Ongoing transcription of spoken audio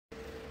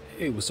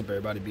Hey, what's up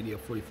everybody,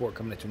 BDF44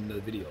 coming at you with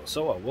another video.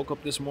 So I woke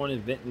up this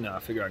morning venting. I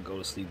figured I'd go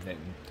to sleep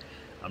venting.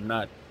 I'm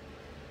not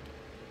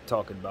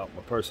talking about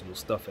my personal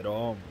stuff at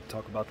all. I'm going to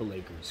talk about the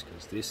Lakers,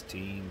 because this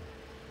team,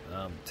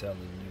 I'm telling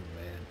you,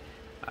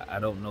 man, I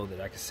don't know that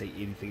I can say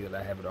anything that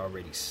I haven't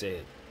already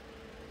said.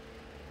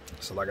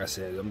 So like I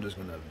said, I'm just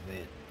going to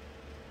vent.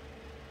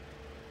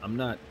 I'm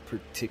not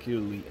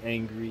particularly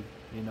angry.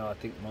 You know, I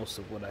think most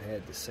of what I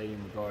had to say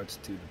in regards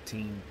to the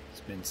team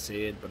has been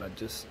said, but I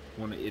just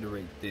want to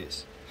iterate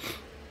this.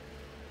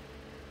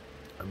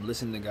 I'm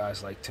listening to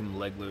guys like Tim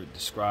Legler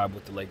describe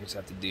what the Lakers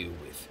have to deal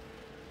with,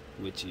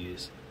 which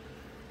is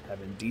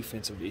having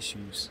defensive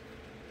issues,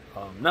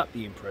 not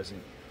being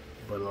present,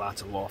 but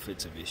lots of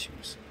offensive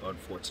issues,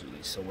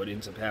 unfortunately. So what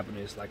ends up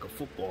happening is like a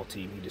football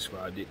team, he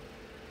described it.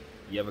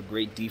 You have a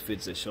great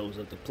defense that shows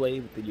up to play,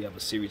 but then you have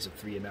a series of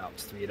 3 and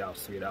outs, 3 and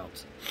outs, 3 and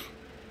outs.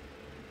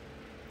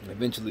 And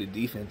eventually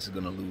the defense is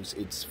going to lose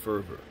its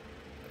fervor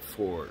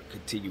for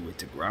continuing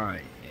to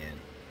grind, and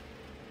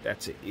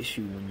that's an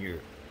issue when you're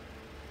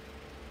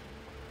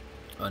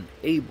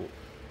unable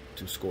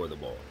to score the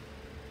ball.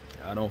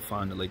 I don't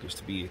find the Lakers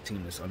to be a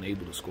team that's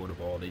unable to score the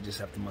ball. They just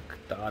have to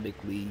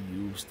methodically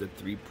use the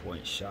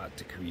three-point shot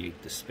to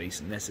create the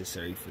space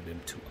necessary for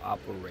them to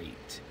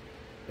operate.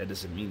 That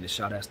doesn't mean the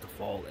shot has to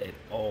fall at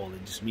all.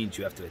 It just means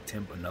you have to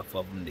attempt enough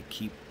of them to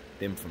keep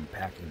them from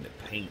packing the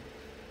paint.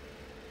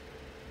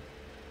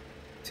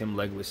 Tim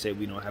Legler said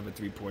we don't have a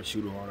three-point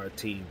shooter on our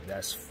team.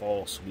 That's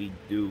false. We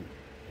do.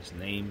 His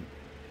name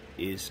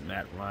is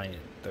Matt Ryan.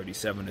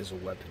 37 is a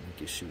weapon. He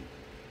can shoot.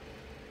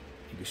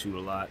 He can shoot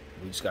a lot.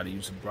 We just got to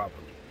use him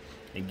properly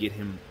and get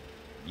him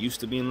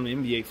used to being on the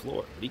NBA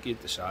floor. But he can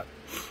get the shot.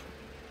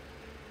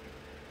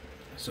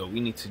 So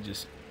we need to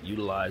just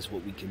utilize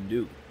what we can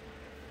do.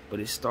 But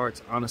it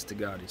starts, honest to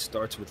God, it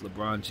starts with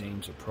LeBron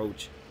James'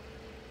 approach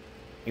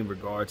in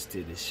regards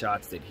to the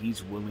shots that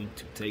he's willing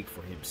to take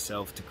for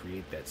himself to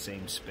create that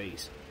same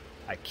space.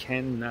 I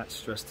cannot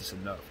stress this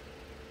enough.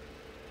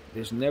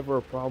 There's never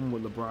a problem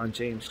with LeBron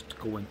James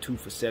going 2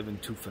 for 7,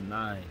 2 for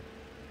 9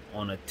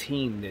 on a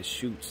team that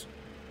shoots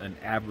an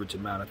average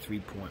amount of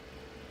three-point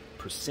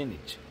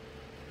percentage.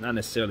 Not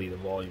necessarily the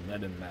volume,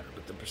 that doesn't matter,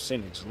 but the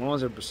percentage. As long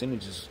as their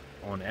percentage is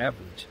on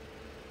average,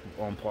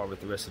 on par with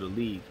the rest of the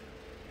league,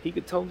 he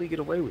could totally get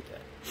away with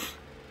that.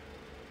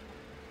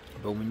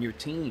 But when your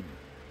team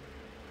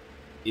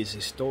is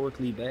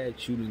historically bad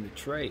shooting the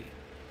tray,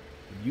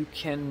 you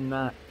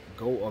cannot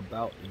go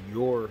about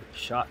your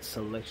shot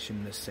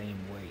selection the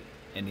same way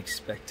and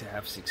expect to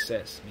have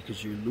success,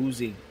 because you're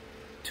losing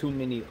too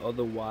many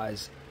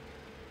otherwise,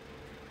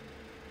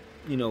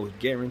 you know,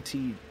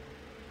 guaranteed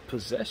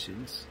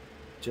possessions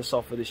just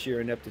off of the sheer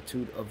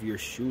ineptitude of your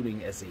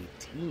shooting as a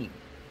team.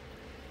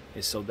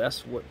 And so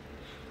that's what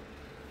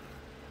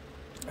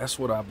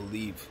I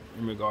believe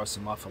in regards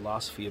to my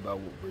philosophy about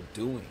what we're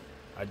doing.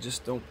 I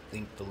just don't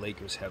think the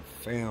Lakers have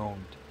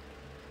found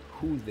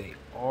who they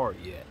are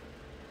yet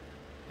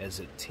as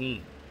a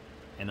team,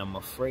 and I'm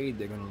afraid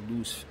they're gonna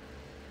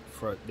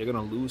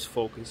lose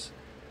focus,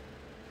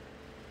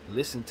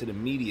 listen to the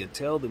media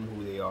tell them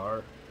who they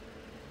are,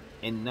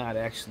 and not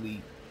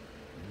actually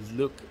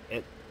look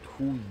at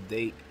who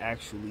they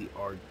actually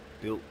are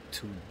built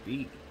to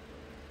be.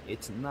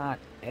 It's not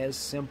as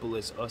simple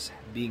as us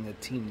being a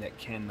team that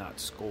cannot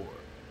score.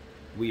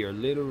 We are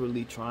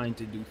literally trying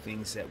to do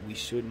things that we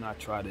should not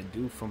try to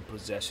do, from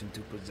possession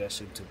to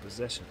possession to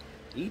possession.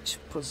 Each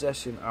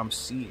possession I'm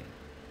seeing,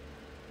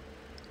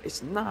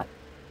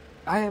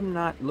 I am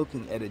not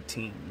looking at a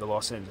team, the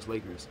Los Angeles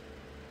Lakers,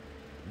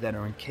 that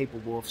are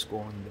incapable of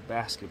scoring the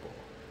basketball,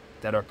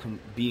 that are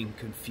being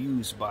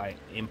confused by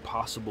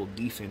impossible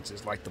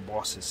defenses like the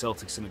Boston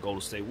Celtics and the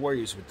Golden State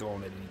Warriors were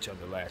throwing at each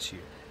other last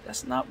year.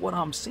 That's not what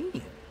I'm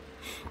seeing.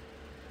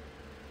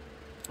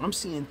 I'm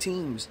seeing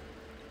teams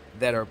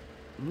that are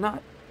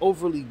not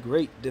overly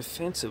great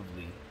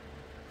defensively,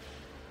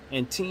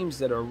 and teams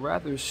that are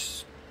rather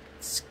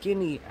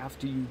skinny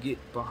after you get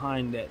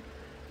behind that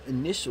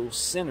initial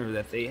center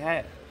that they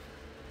have.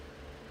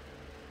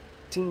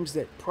 Teams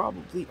that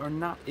probably are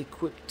not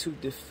equipped to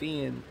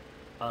defend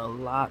a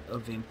lot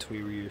of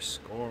interior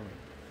scoring.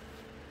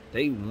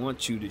 They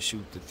want you to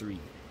shoot the three,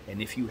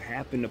 and if you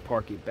happen to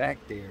park it back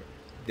there,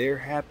 they're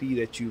happy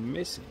that you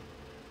miss it.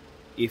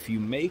 If you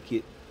make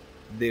it,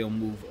 they'll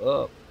move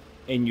up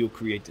and you'll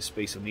create the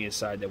space on the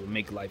inside that would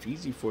make life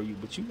easy for you,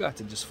 but you got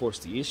to just force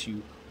the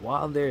issue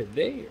while they're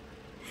there.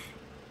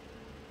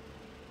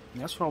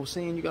 And that's what I was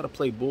saying. You got to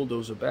play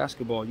bulldozer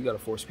basketball. You got to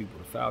force people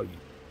to foul you.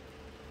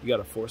 You got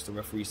to force the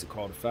referees to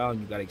call the foul,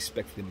 and you got to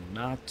expect them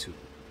not to.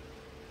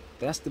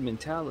 That's the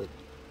mentality.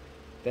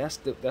 That's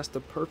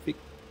the perfect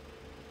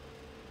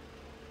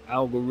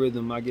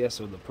algorithm, I guess,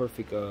 or the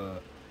perfect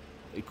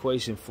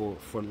equation for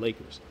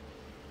Lakers,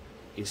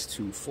 is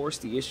to force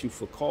the issue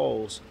for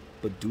calls,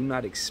 but do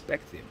not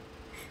expect them.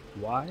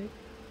 Why?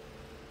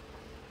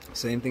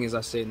 Same thing as I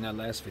said in that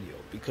last video,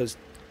 because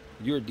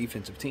you're a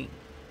defensive team.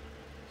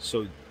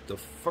 So the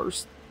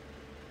first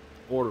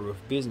order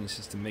of business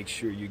is to make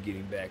sure you're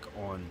getting back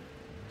on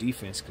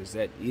defense, because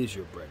that is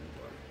your bread and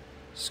butter.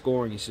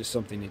 Scoring is just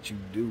something that you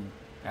do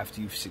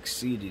after you've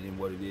succeeded in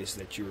what it is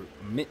that you're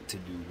meant to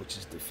do, which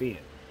is defend.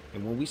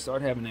 And when we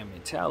start having that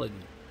mentality,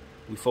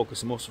 we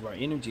focus most of our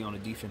energy on the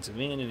defensive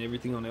end, and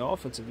everything on the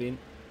offensive end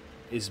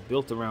is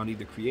built around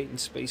either creating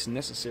space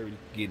necessary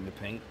to get in the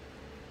paint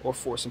or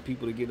forcing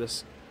people to get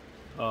us,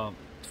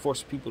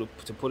 forcing people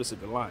to put us at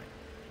the line.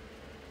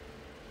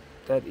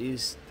 That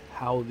is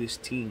how this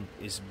team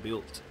is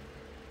built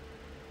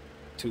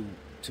to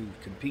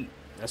compete.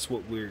 That's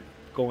what we're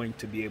going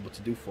to be able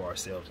to do for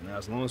ourselves. Now,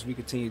 as long as we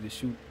continue to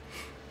shoot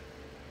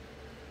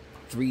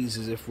threes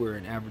as if we're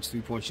an average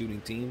three-point shooting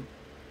team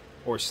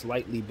or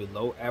slightly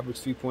below average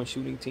three-point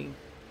shooting team,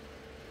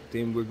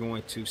 then we're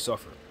going to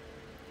suffer.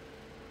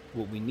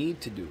 What we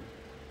need to do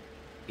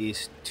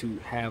is to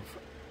have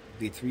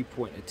the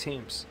three-point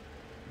attempts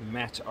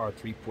match our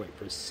three-point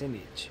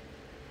percentage.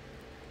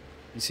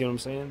 You see what I'm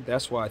saying?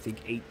 That's why I think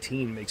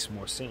 18 makes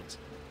more sense,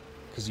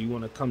 because you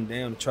want to come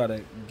down and try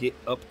to get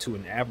up to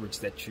an average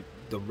that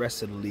the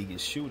rest of the league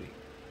is shooting.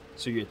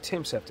 So your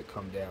attempts have to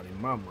come down.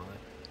 In my mind,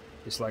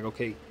 it's like,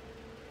 okay,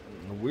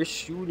 we're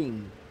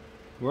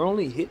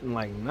only hitting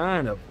like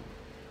 9 of them,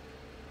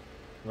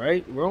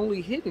 right? We're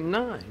only hitting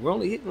 9. We're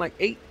only hitting like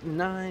 8,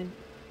 9.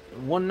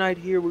 One night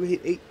here we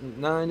hit 8,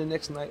 9 the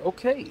next night.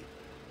 Okay,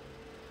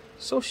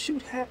 so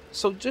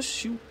just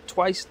shoot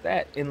twice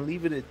that and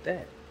leave it at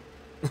that.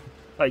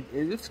 Like,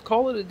 just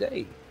call it a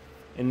day.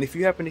 And if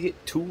you happen to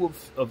hit 2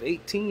 of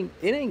 18,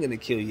 it ain't gonna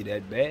kill you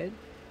that bad,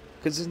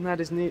 because it's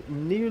not as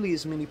nearly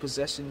as many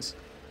possessions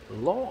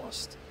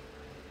lost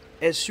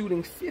as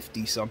shooting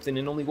 50 something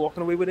and only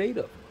walking away with 8 of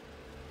them.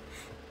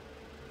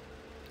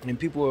 And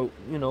people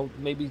are,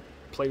 maybe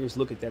players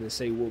look at that and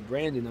say, well,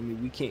 Brandon, I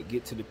mean, we can't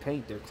get to the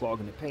paint, they're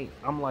clogging the paint.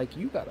 I'm like,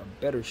 you got a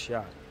better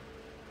shot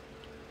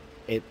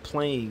at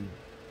playing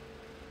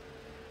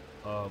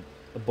a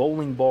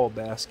bowling ball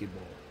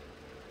basketball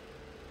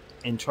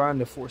and trying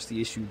to force the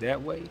issue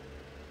that way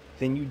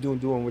than you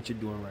doing what you're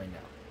doing right now.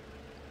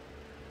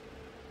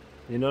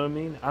 You know what I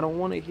mean? I don't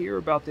want to hear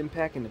about them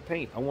packing the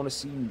paint. I want to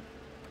see you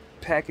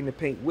packing the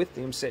paint with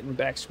them, setting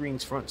back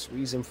screens, front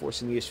screens, and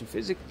forcing the issue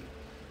physically.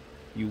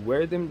 You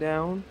wear them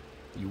down,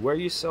 you wear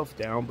yourself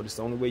down, but it's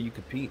the only way you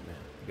compete, man.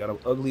 You got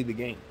to ugly the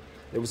game.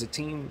 There was a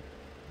team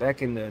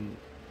back in the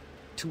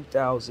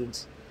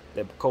 2000s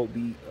that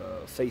Kobe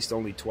faced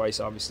only twice,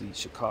 obviously,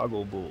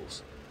 Chicago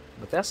Bulls.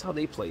 But that's how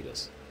they played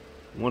us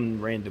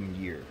one random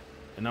year.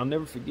 And I'll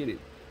never forget it.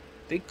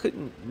 They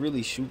couldn't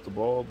really shoot the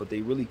ball, but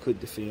they really could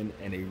defend,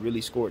 and they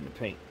really scored in the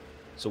paint.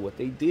 So what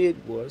they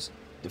did was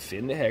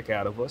defend the heck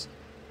out of us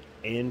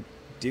and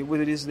did what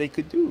it is they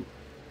could do.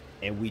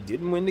 And we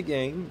didn't win the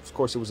game. Of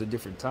course, it was a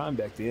different time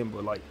back then,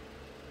 but like,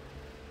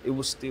 it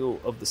was still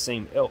of the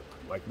same ilk.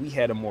 Like, we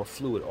had a more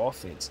fluid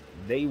offense.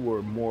 They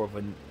were more of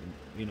a,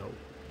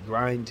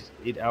 grind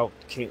it out,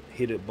 can't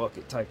hit a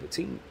bucket type of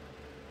team.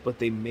 But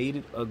they made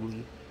it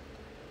ugly,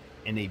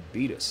 and they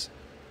beat us.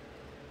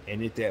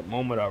 And at that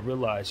moment, I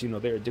realized,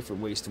 there are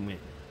different ways to win.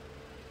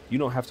 You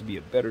don't have to be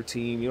a better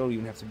team. You don't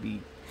even have to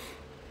be,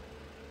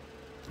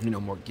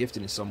 more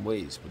gifted in some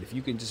ways. But if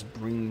you can just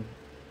bring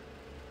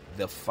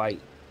the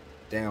fight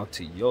down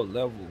to your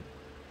level,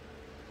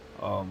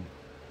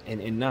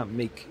 and not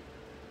make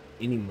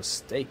any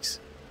mistakes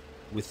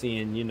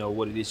within,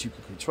 what it is you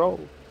can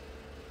control,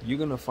 you're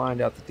going to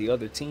find out that the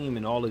other team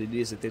and all that it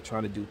is that they're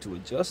trying to do to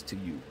adjust to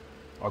you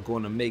are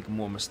going to make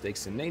more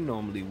mistakes than they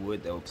normally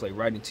would, that will play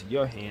right into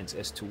your hands,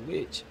 as to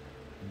which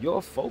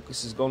your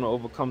focus is going to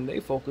overcome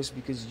their focus,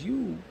 because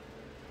you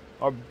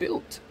are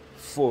built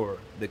for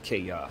the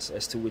chaos,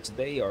 as to which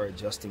they are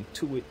adjusting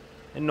to it,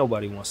 and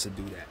nobody wants to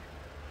do that.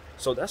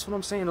 So that's what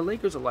I'm saying. The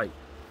Lakers are like,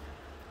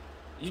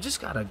 you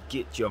just got to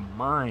get your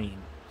mind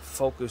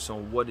focused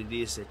on what it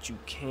is that you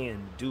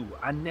can do.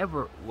 I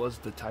never was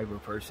the type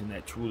of person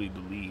that truly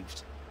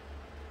believes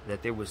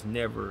that there was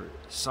never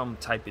some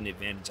type of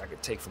advantage I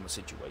could take from a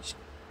situation.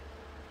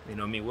 You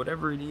know what I mean?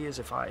 Whatever it is,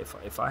 if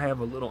I have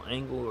a little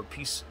angle or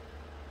piece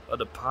of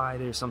the pie,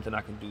 there's something I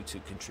can do to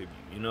contribute.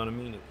 You know what I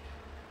mean?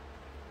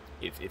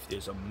 If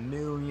there's a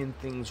million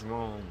things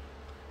wrong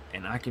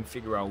and I can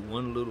figure out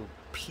one little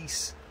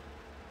piece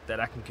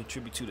that I can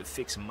contribute to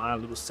fix my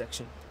little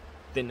section,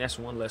 then that's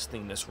one less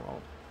thing that's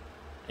wrong.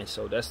 And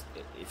so that's,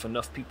 if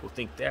enough people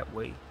think that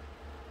way,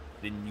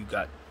 then you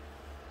got,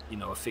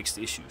 a fixed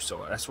issue.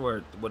 So that's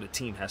what a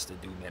team has to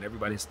do, man.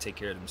 Everybody has to take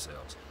care of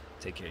themselves.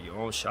 Take care of your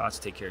own shots,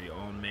 take care of your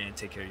own man,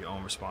 take care of your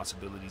own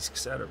responsibilities,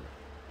 etc.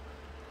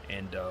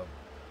 And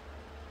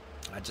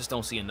I just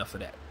don't see enough of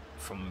that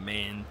from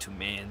man to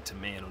man to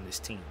man on this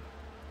team.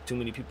 Too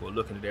many people are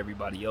looking at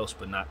everybody else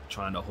but not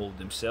trying to hold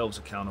themselves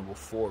accountable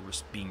for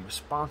being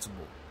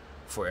responsible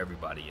for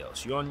everybody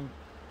else. You're on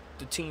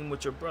the team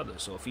with your brother,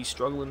 so if he's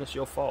struggling, it's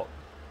your fault.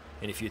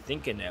 And if you're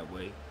thinking that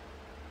way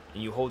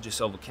and you hold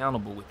yourself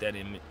accountable with that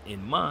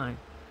in mind,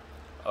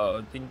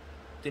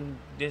 then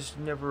there's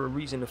never a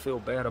reason to feel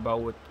bad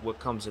about what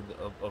comes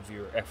of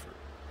your effort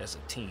as a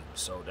team.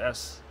 So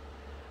that's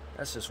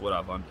just what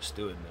I've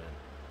understood, man.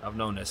 I've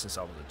known that since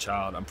I was a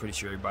child. I'm pretty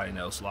sure everybody in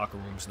those locker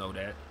rooms know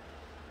that.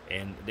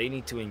 And they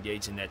need to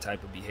engage in that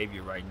type of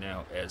behavior right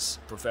now as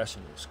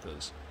professionals,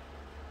 because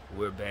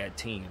we're a bad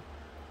team.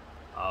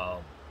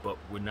 But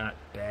we're not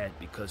bad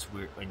because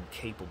we're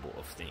incapable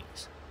of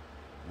things.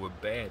 We're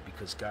bad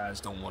because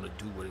guys don't want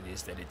to do what it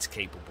is that it's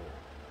capable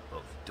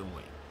of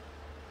doing.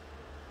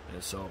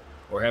 And so,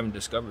 or haven't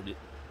discovered it,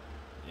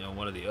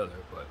 one or the other,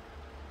 but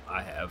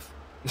I have.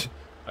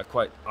 I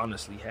quite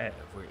honestly have.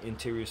 We're an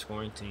interior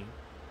scoring team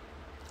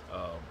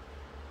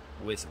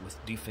with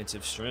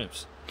defensive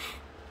strengths.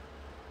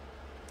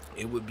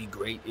 It would be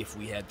great if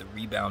we had the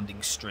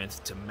rebounding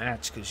strength to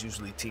match, because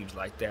usually teams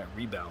like that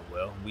rebound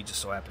well. We just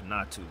so happen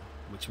not to,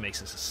 which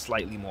makes us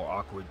slightly more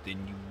awkward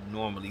than you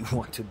normally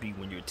want to be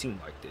when you're a team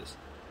like this.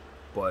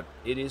 But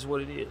it is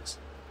what it is.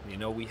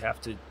 We have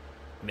to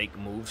make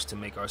moves to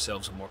make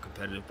ourselves a more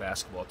competitive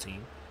basketball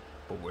team,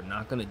 but we're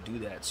not going to do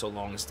that so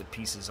long as the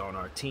pieces on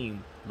our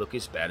team look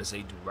as bad as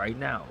they do right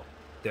now.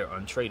 They're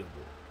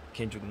untradeable.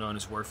 Kendrick Nunn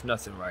is worth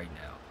nothing right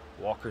now.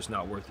 Walker's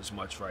not worth as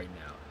much right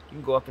now. You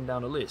can go up and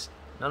down the list.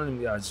 None of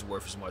them guys is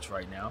worth as much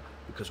right now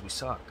because we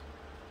suck.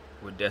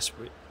 We're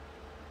desperate,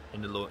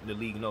 and the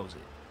league knows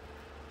it.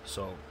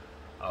 So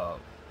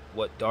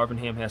what Darvin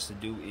Ham has to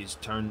do is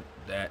turn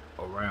that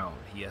around.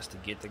 He has to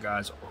get the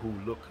guys who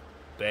look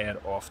bad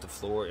off the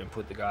floor and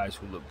put the guys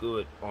who look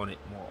good on it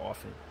more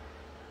often.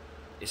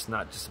 It's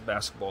not just a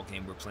basketball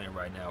game we're playing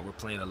right now. We're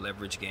playing a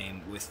leverage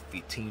game with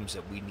the teams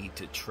that we need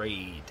to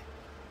trade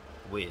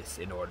with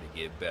in order to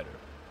get better.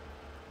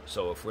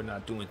 So if we're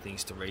not doing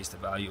things to raise the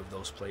value of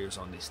those players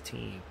on this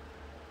team,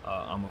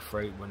 I'm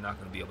afraid we're not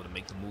going to be able to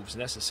make the moves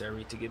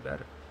necessary to get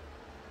better.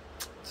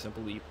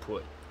 Simply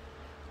put.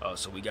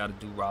 So we got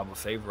to do Rob a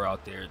favor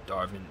out there,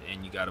 Darvin,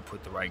 and you got to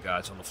put the right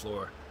guys on the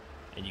floor,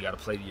 and you got to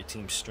play to your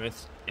team's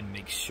strength and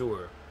make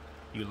sure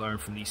you learn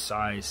from these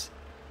size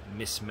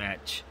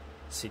mismatch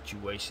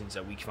situations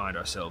that we find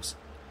ourselves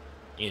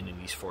in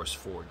these first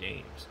 4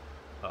 games.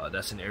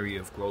 That's an area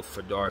of growth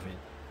for Darvin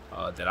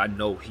that I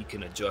know he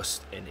can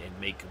adjust and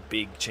make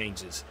big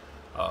changes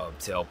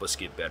to help us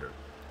get better.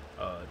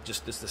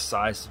 Just the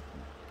size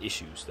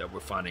issues that we're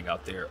finding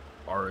out there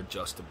are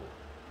adjustable.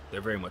 They're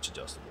very much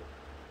adjustable.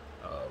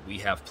 We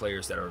have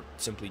players that are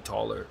simply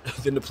taller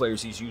than the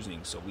players he's using,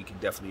 so we can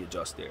definitely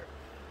adjust there.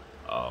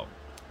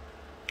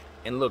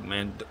 And look,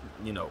 man,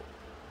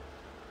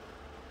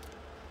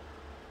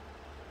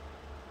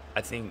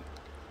 I think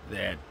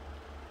that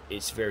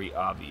it's very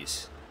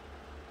obvious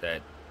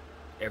that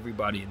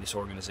everybody in this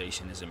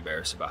organization is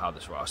embarrassed about how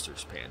this roster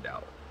is panned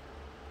out.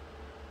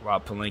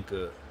 Rob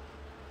Pelinka,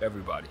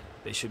 everybody,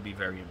 they should be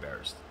very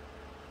embarrassed.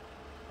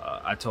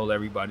 I told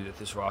everybody that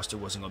this roster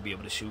wasn't going to be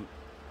able to shoot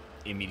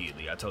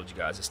immediately. I told you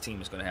guys this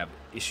team is going to have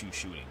issues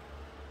shooting.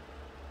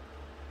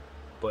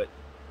 But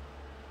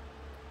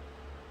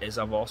as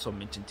I've also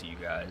mentioned to you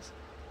guys,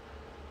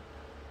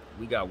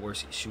 we got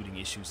worse shooting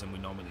issues than we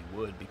normally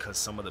would because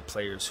some of the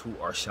players who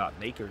are shot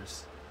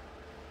makers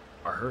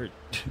are hurt.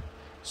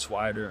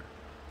 Swider,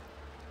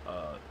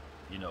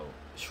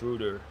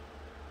 Schroeder,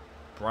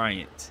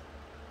 Bryant,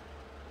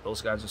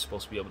 those guys are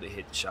supposed to be able to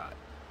hit the shot.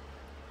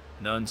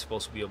 Nunn's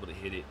supposed to be able to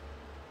hit it.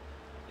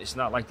 It's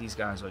not like these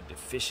guys are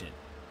deficient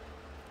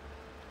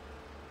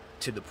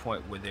to the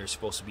point where they're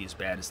supposed to be as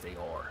bad as they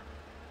are.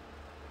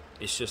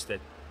 It's just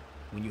that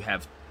when you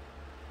have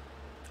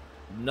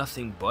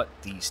nothing but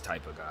these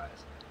type of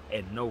guys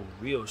and no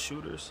real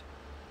shooters,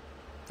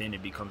 then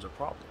it becomes a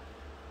problem.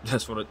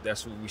 That's what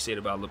we said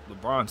about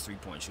LeBron's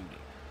three-point shooting.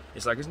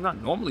 It's like it's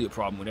not normally a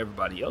problem when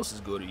everybody else is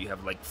good or you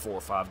have like 4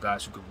 or 5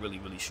 guys who could really,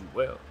 really shoot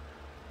well.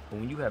 But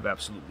when you have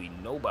absolutely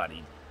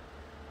nobody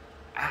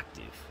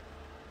active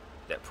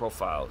that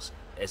profiles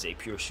as a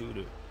pure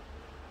shooter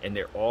and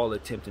they're all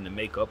attempting to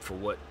make up for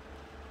what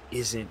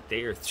isn't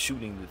there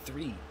shooting the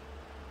three,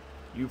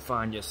 you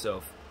find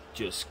yourself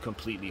just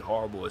completely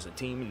horrible as a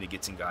team, and it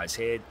gets in guys'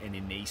 head, and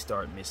then they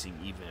start missing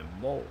even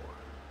more.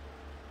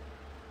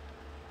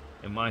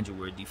 And mind you,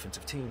 we're a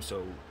defensive team,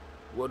 so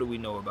what do we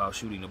know about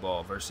shooting the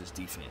ball versus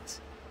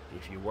defense?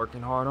 If you're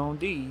working hard on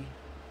D,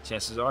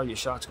 chances are your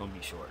shot's going to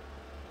be short.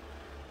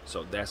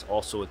 So that's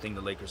also a thing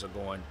the Lakers are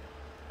going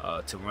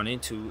to run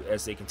into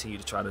as they continue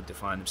to try to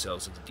define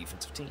themselves as a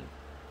defensive team.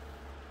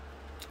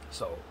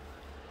 So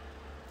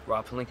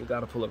Rob Pelinka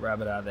got to pull a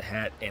rabbit out of the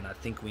hat, and I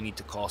think we need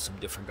to call some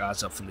different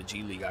guys up from the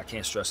G League. I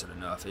can't stress it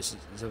enough. It's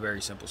a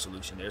very simple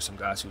solution. There's some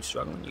guys who are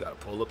struggling. You got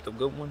to pull up the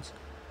good ones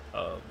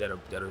that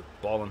are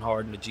balling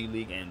hard in the G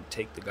League and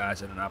take the guys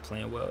that are not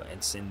playing well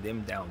and send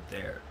them down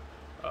there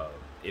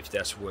if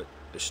that's what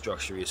the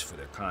structure is for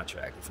their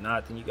contract. If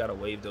not, then you got to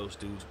waive those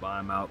dudes, buy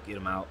them out, get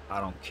them out. I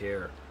don't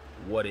care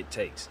what it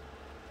takes.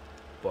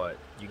 But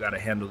you got to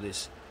handle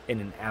this in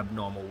an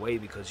abnormal way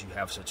because you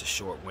have such a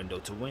short window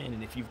to win.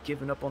 And if you've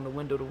given up on the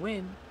window to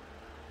win,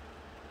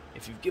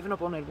 if you've given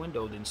up on that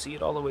window, then see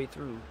it all the way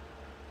through.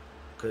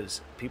 Because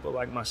people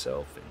like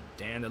myself and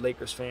Dan, the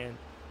Lakers fan,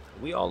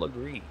 we all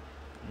agree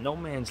no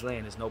man's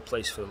land is no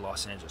place for the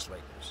Los Angeles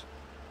Lakers.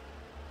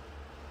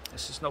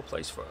 It's just no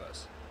place for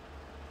us.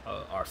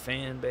 Our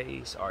fan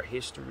base, our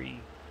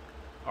history,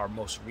 our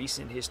most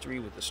recent history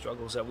with the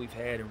struggles that we've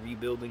had in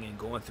rebuilding and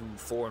going through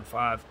 4 and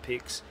 5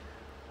 picks,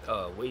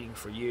 waiting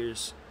for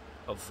years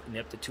of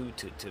ineptitude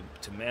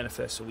to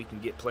manifest so we can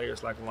get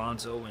players like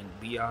Lonzo and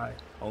B.I.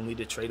 only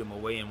to trade them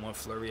away in one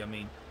flurry. I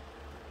mean,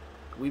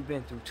 we've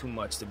been through too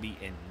much to be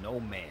in no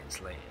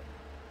man's land.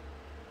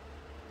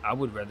 I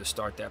would rather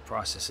start that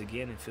process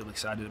again and feel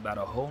excited about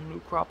a whole new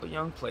crop of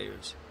young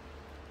players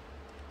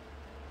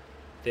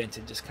than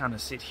to just kind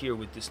of sit here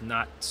with this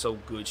not so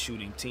good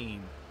shooting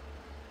team,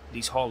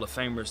 these Hall of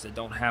Famers that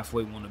don't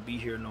halfway want to be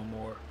here no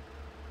more,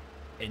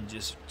 and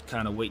just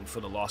kind of waiting for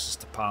the losses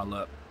to pile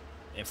up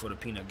and for the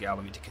peanut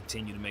gallery to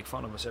continue to make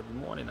fun of us every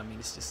morning. I mean,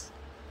 it's just,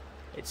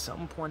 at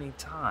some point in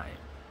time,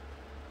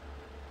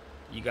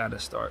 you got to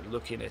start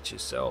looking at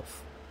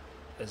yourself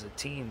as a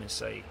team and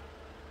say,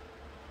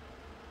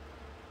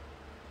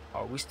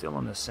 are we still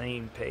on the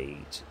same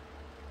page?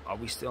 Are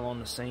we still on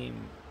the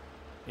same,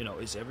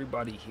 is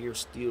everybody here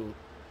still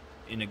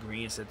in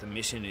agreement that the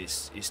mission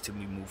is to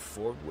be moved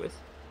forward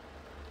with?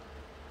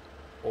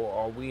 Or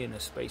are we in a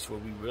space where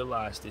we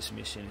realize this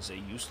mission is a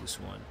useless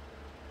one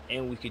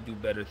and we could do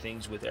better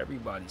things with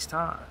everybody's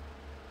time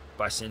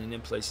by sending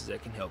them places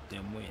that can help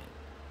them win?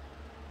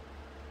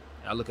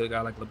 I look at a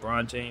guy like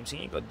LeBron James. He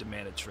ain't going to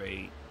demand a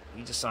trade.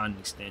 He just signed an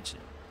extension.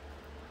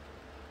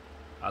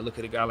 I look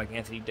at a guy like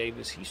Anthony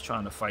Davis. He's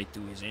trying to fight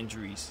through his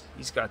injuries.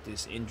 He's got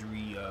this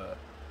injury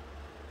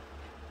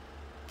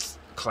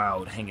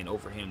cloud hanging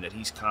over him that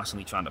he's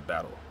constantly trying to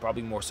battle.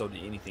 Probably more so than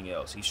anything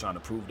else. He's trying to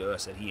prove to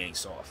us that he ain't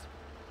soft,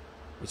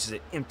 which is an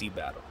empty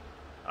battle.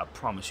 I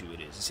promise you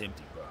it is. It's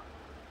empty, bro.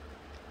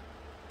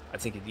 I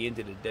think at the end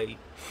of the day,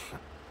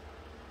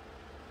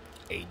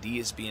 AD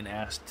is being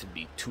asked to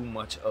be too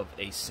much of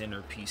a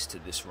centerpiece to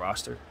this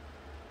roster.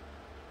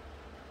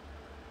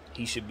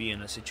 He should be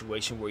in a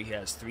situation where he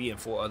has 3 and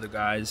 4 other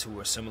guys who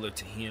are similar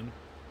to him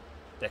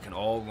that can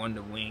all run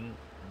the wing,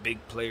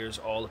 big players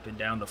all up and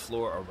down the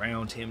floor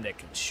around him that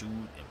can shoot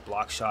and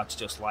block shots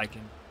just like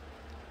him.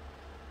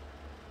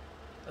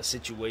 A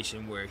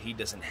situation where he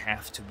doesn't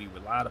have to be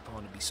relied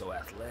upon to be so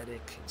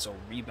athletic and so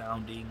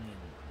rebounding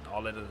and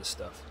all that other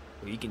stuff,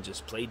 where he can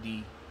just play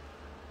D,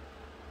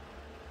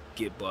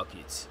 get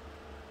buckets,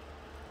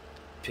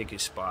 pick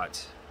his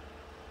spots,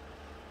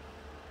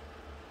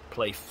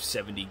 play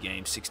 70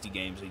 games, 60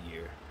 games a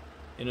year.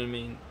 You know what I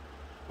mean?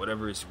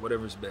 Whatever is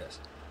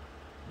best.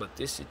 But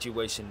this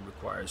situation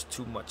requires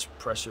too much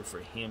pressure for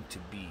him to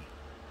be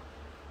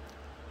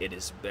at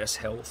his best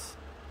health,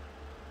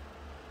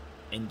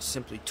 and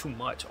simply too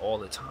much all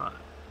the time.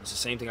 It's the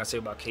same thing I say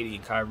about KD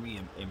and Kyrie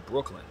in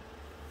Brooklyn.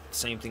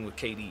 Same thing with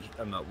KD,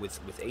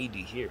 with AD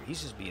here.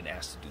 He's just being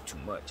asked to do too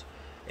much.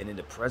 And in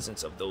the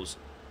presence of those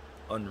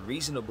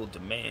unreasonable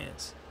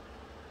demands,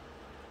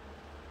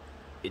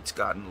 it's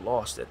gotten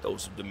lost that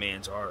those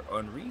demands are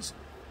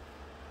unreasonable.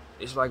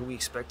 It's like we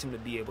expect him to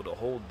be able to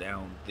hold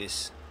down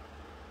this,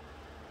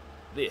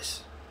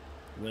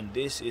 when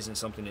this isn't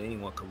something that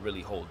anyone could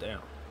really hold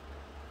down.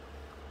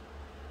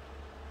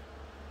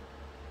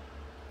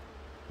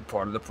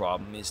 Part of the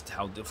problem is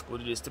how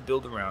difficult it is to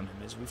build around him.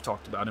 As we've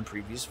talked about in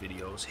previous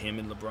videos, him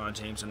and LeBron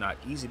James are not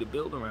easy to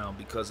build around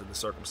because of the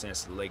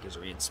circumstances the Lakers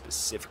are in,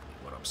 specifically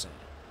what I'm saying.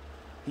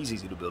 He's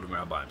easy to build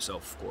around by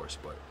himself, of course,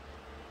 but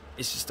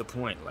it's just the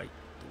point, like,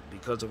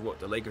 because of what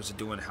the Lakers are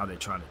doing and how they're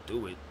trying to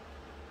do it,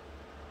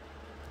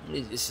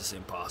 it's just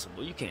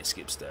impossible. You can't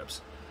skip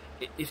steps.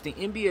 If the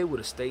NBA would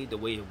have stayed the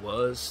way it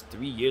was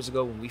 3 years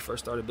ago when we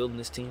first started building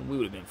this team, we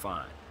would have been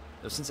fine.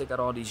 Since they got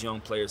all these young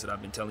players that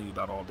I've been telling you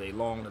about all day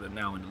long that are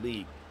now in the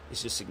league,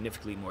 it's just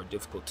significantly more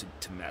difficult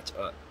to match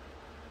up.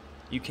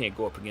 You can't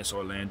go up against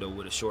Orlando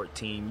with a short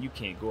team. You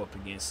can't go up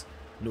against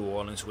New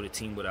Orleans with a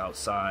team without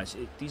size.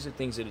 These are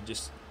things that are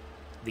just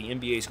the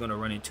NBA is going to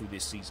run into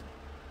this season.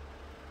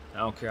 I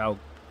don't care how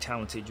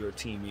talented your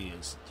team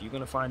is. You're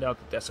going to find out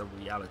that that's a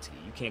reality.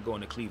 You can't go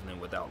into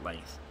Cleveland without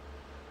length.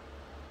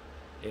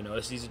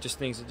 These are just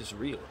things that are just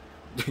real.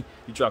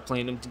 You try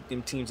playing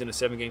them teams in a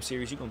 7-game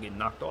series, you're going to get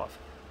knocked off.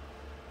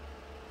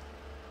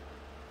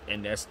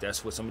 And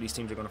that's what some of these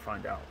teams are going to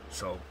find out.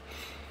 So,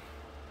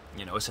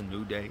 it's a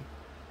new day.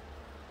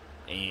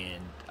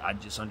 And I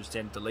just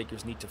understand that the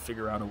Lakers need to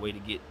figure out a way to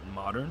get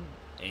modern.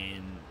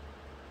 And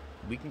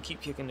we can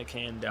keep kicking the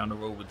can down the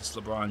road with this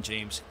LeBron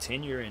James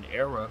tenure and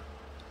era.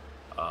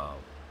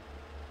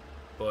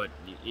 But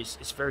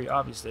it's very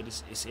obvious that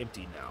it's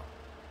empty now.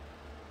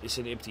 It's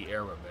an empty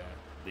era, man.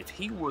 If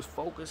he was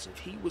focused, if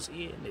he was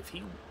in, if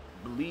he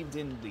believed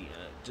in the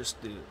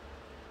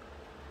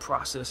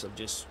process of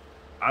just,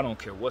 I don't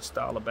care what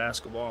style of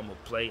basketball I'm going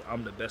to play,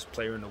 I'm the best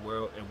player in the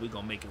world, and we're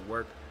going to make it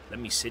work. Let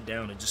me sit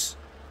down and just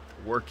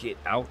work it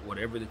out,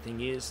 whatever the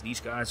thing is. These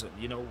guys are,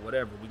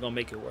 whatever, we're going to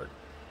make it work.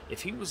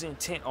 If he was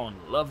intent on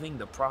loving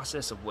the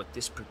process of what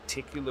this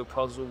particular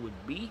puzzle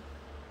would be,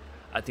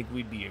 I think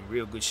we'd be in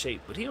real good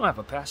shape. But he don't have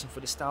a passion for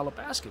this style of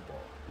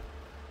basketball.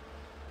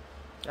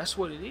 That's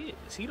what it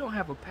is. He don't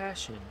have a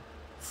passion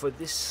for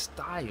this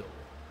style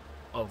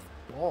of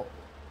ball.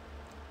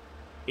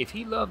 If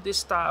he loved this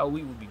style,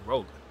 we would be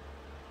rolling.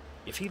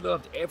 If he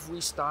loved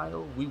every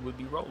style, we would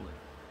be rolling.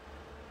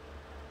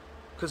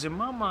 Because in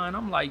my mind,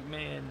 I'm like,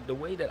 man, the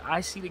way that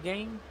I see the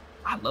game,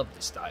 I love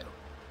this style.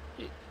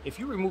 If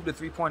you remove the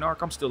three-point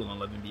arc, I'm still going to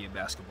love NBA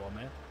basketball,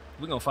 man.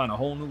 We're going to find a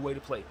whole new way to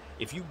play.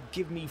 If you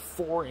give me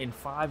 4 and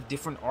 5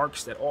 different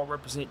arcs that all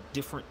represent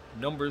different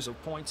numbers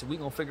of points, we're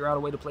going to figure out a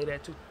way to play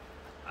that too.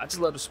 I just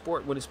love the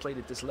sport when it's played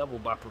at this level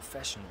by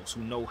professionals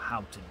who know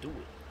how to do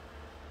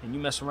it. And you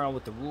mess around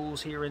with the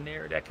rules here and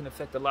there, that can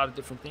affect a lot of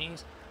different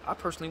things. I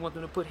personally want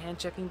them to put hand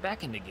checking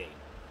back in the game.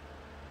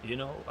 You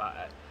know,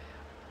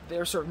 there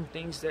are certain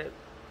things that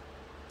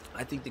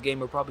I think the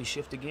game will probably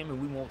shift again,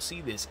 and we won't see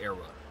this era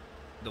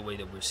the way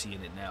that we're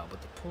seeing it now.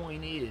 But the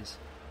point is,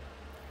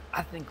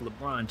 I think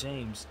LeBron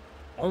James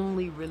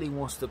only really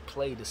wants to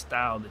play the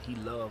style that he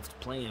loved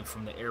playing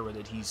from the era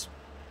that he's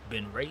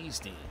been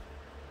raised in.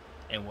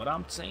 And what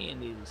I'm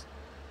saying is,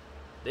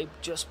 they've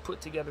just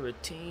put together a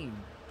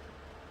team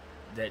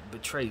that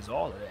betrays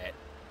all of that,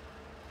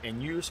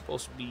 and you're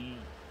supposed to be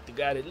the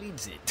guy that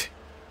leads it.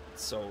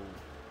 So,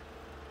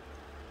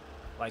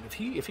 like, if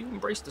he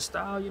embraced the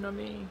style, you know what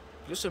I mean?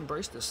 Just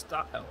embrace the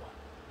style.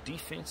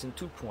 Defense and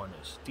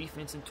 2-pointers.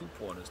 Defense and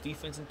 2-pointers.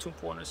 Defense and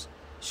 2-pointers.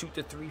 Shoot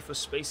the 3 for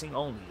spacing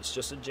only. It's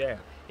just a jab.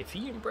 If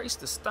he embraced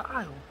the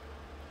style,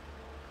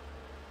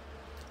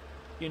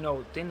 you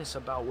know, then it's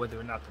about whether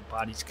or not the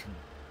bodies can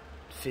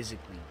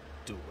physically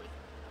do it.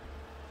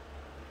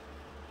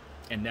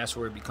 And that's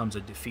where it becomes a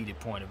defeated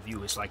point of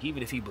view. It's like,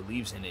 even if he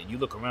believes in it, you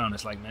look around,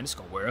 it's like, man, it's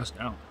going to wear us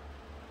down.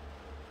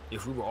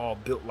 If we were all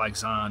built like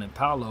Zion and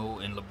Paolo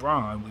and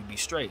LeBron, we'd be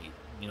straight.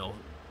 You know,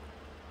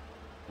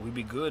 we'd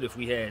be good if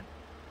we had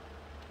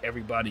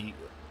everybody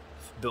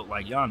built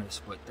like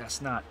Giannis, but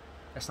that's not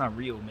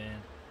real,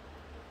 man.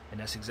 And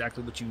that's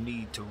exactly what you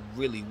need to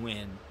really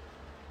win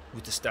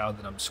with the style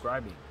that I'm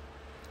describing.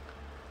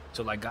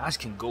 So, like, guys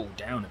can go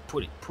down and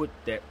put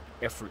that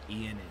effort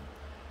in, and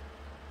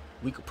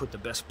we could put the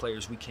best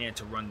players we can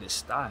to run this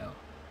style.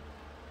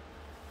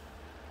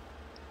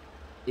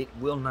 It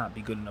will not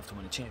be good enough to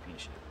win a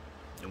championship.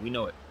 And we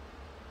know it.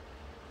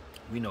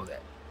 We know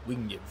that. We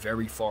can get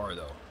very far,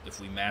 though.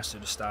 If we master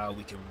the style,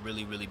 we can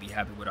really, really be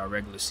happy with our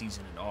regular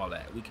season and all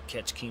that. We can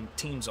catch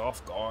teams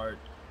off guard.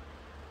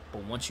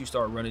 But once you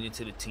start running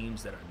into the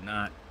teams that are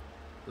not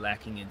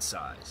lacking in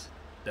size,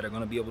 that are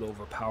going to be able to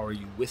overpower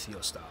you with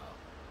your style,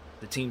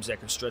 the teams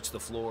that can stretch the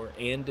floor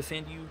and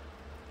defend you,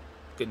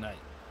 good night.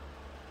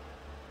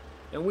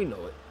 And we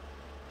know it.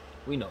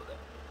 We know that.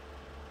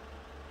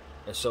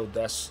 And so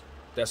that's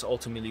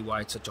ultimately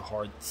why it's such a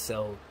hard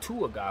sell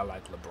to a guy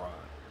like LeBron.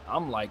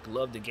 I'm like,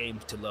 love the game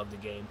to love the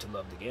game to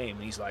love the game.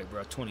 And he's like,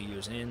 bro, 20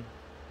 years in?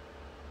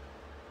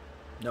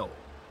 No.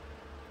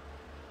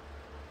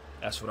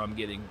 That's what I'm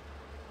getting.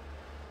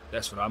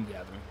 That's what I'm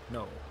gathering.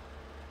 No.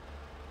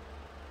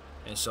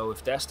 And so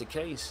if that's the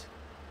case,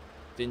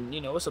 then,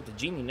 you know, it's up to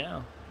Jeannie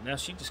now. Now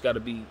she just got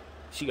to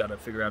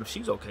figure out if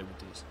she's okay with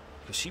this.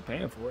 Because she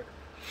paying for it.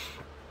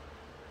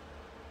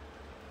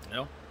 You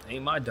know,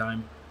 ain't my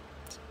dime.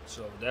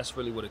 So that's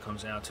really what it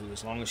comes down to.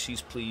 As long as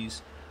she's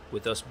pleased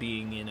with us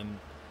being in a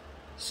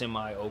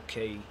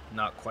semi-okay,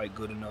 not quite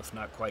good enough,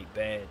 not quite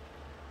bad,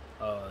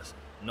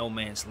 no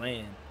man's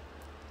land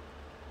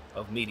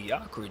of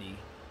mediocrity,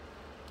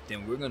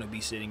 then we're going to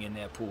be sitting in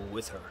that pool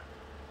with her.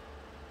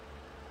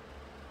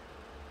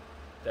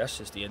 That's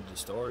just the end of the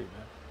story,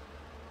 man.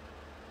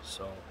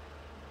 So,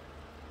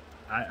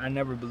 I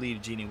never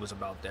believed Jeannie was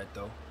about that,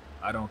 though.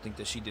 I don't think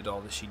that she did all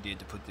that she did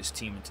to put this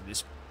team into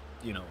this,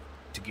 you know,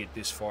 to get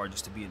this far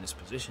just to be in this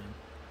position.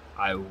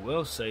 I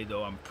will say,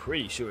 though, I'm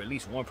pretty sure at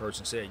least one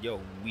person said, yo,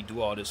 when we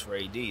do all this for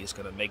AD, it's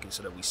going to make it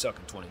so that we suck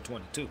in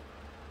 2022. In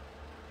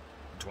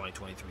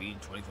 2023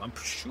 and 2024. I'm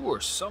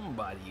sure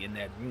somebody in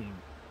that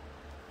room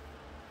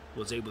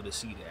was able to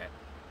see that.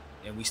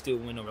 And we still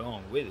went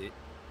along with it.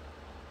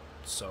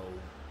 So,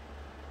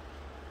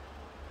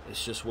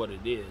 it's just what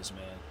it is,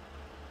 man.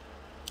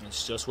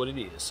 It's just what it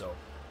is. So,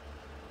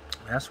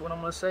 that's what I'm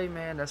going to say,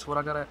 man. That's what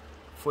I got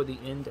for the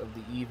end of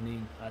the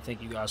evening. I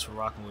thank you guys for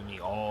rocking with me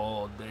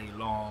all day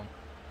long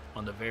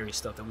on the various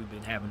stuff that we've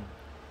been having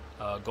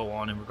go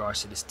on in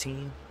regards to this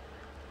team.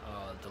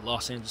 The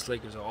Los Angeles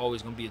Lakers are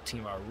always going to be a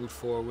team I root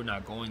for. We're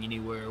not going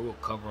anywhere. We'll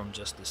cover them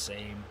just the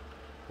same,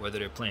 whether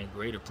they're playing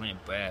great or playing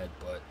bad.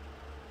 But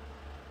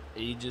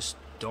you just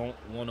don't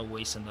want to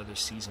waste another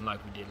season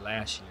like we did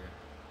last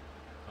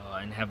year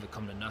and have it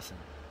come to nothing.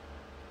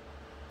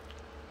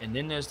 And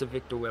then there's the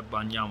Victor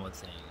Wembanyama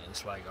thing.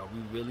 It's like, are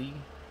we really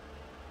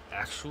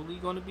actually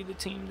going to be the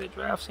team that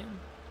drafts him?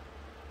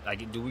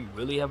 Like, do we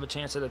really have a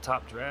chance at a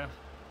top draft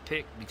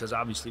pick? Because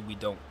obviously we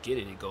don't get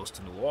it. It goes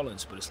to New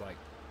Orleans. But it's like,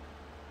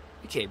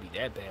 it can't be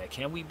that bad.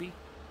 Can we be?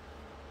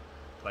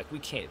 Like, we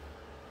can't.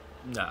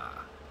 Nah.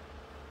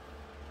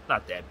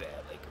 Not that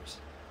bad, Lakers.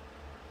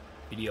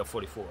 BDL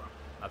 44.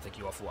 I thank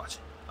you all for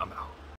watching. I'm out.